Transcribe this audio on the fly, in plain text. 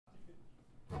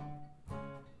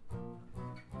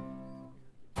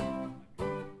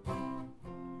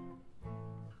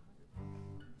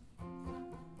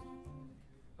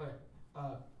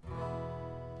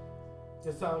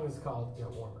This song is called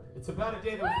Get Warmer. It's about a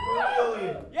day that was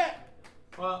really... Yeah!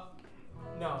 Well,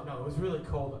 no, it was really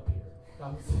cold up here.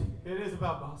 It is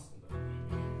about Boston, though.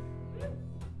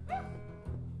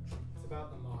 It's about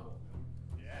the model.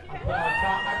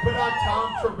 I put on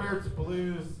Tom Traverse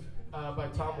Blues by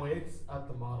Tom Waits at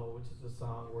the model, which is a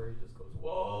song where he just goes,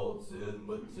 Waltzing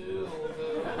Matilda.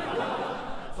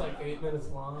 It's like 8 minutes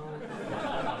long.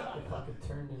 They fucking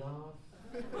turned it off.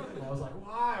 And I was like,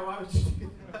 why? Why would you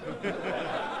do that?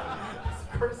 It's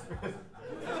Christmas.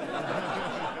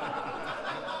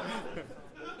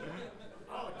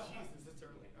 Oh, Jesus, it's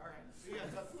early. All right. See you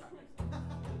guys at the time.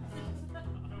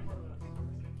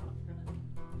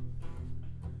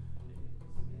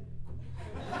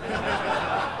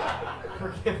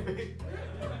 Forgive me.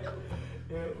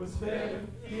 It was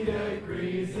 50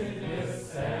 degrees in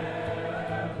December,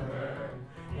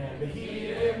 and the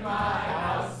heat in my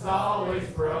house always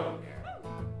broke.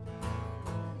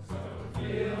 So it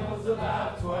feels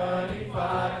about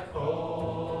 25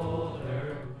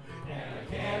 colder, and I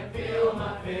can't feel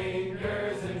my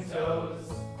fingers and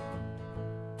toes.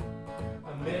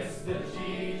 I miss the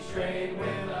G train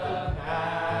with a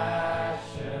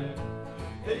passion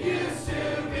that used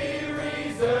to be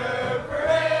reserved for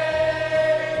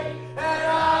eight, and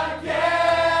I'm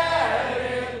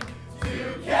getting too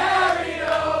carried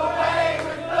away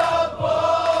with the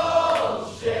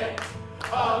bullshit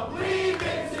of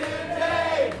leaving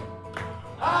today.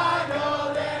 I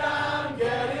know that I'm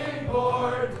getting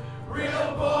bored,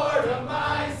 real bored of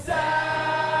myself,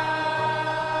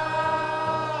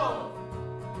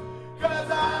 'cause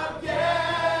I'm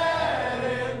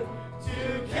getting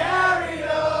too carried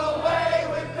away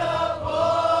with the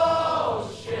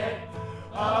bullshit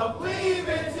of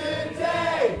leaving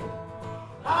today.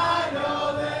 I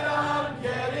know that I'm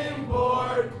getting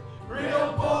bored,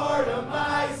 real bored of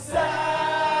myself.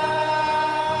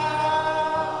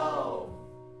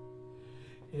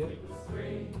 It was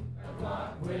 3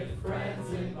 o'clock with friends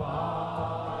in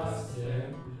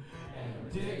Boston, and I'm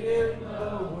digging the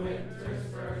winter's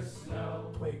first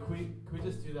snow. Wait, can we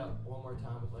just do that one more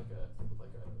time with like a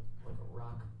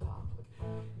rock pop?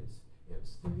 It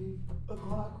was 3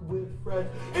 o'clock with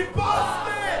friends in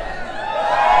Boston.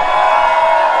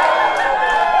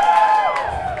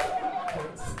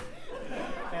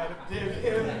 And I'm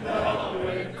digging the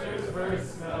winter's first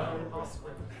snow.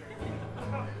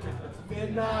 It's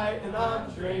midnight and I'm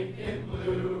drinking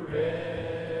blue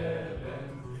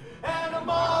ribbons, and I'm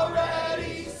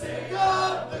already sick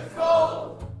of the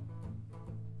cold.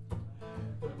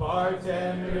 The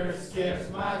bartender skips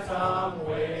my Tom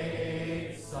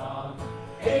Waits song.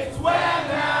 It's when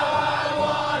now I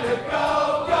wanna go,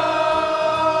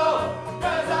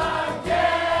 'cause I'm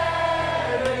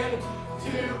getting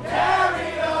too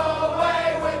carried away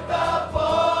with the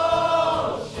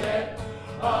bullshit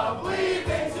of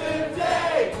leaving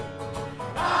today.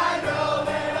 I know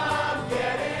that I'm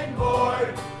getting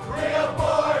bored, real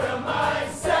bored of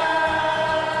myself,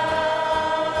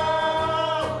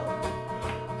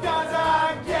 'cause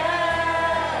I'm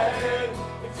getting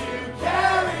too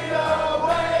carried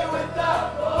away with the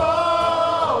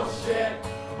bullshit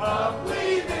of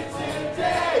leaving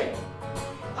today.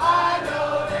 I know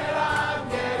that I'm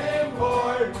getting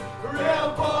bored, real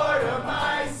bored of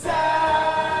myself.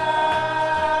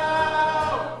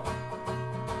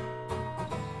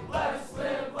 Let's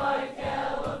live like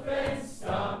elephants,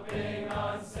 stomping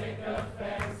on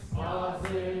sycophants,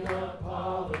 pausing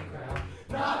upon the ground.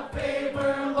 Not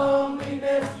favor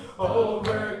loneliness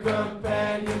over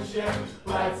companionship.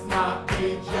 Let's not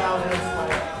be jealous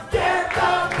like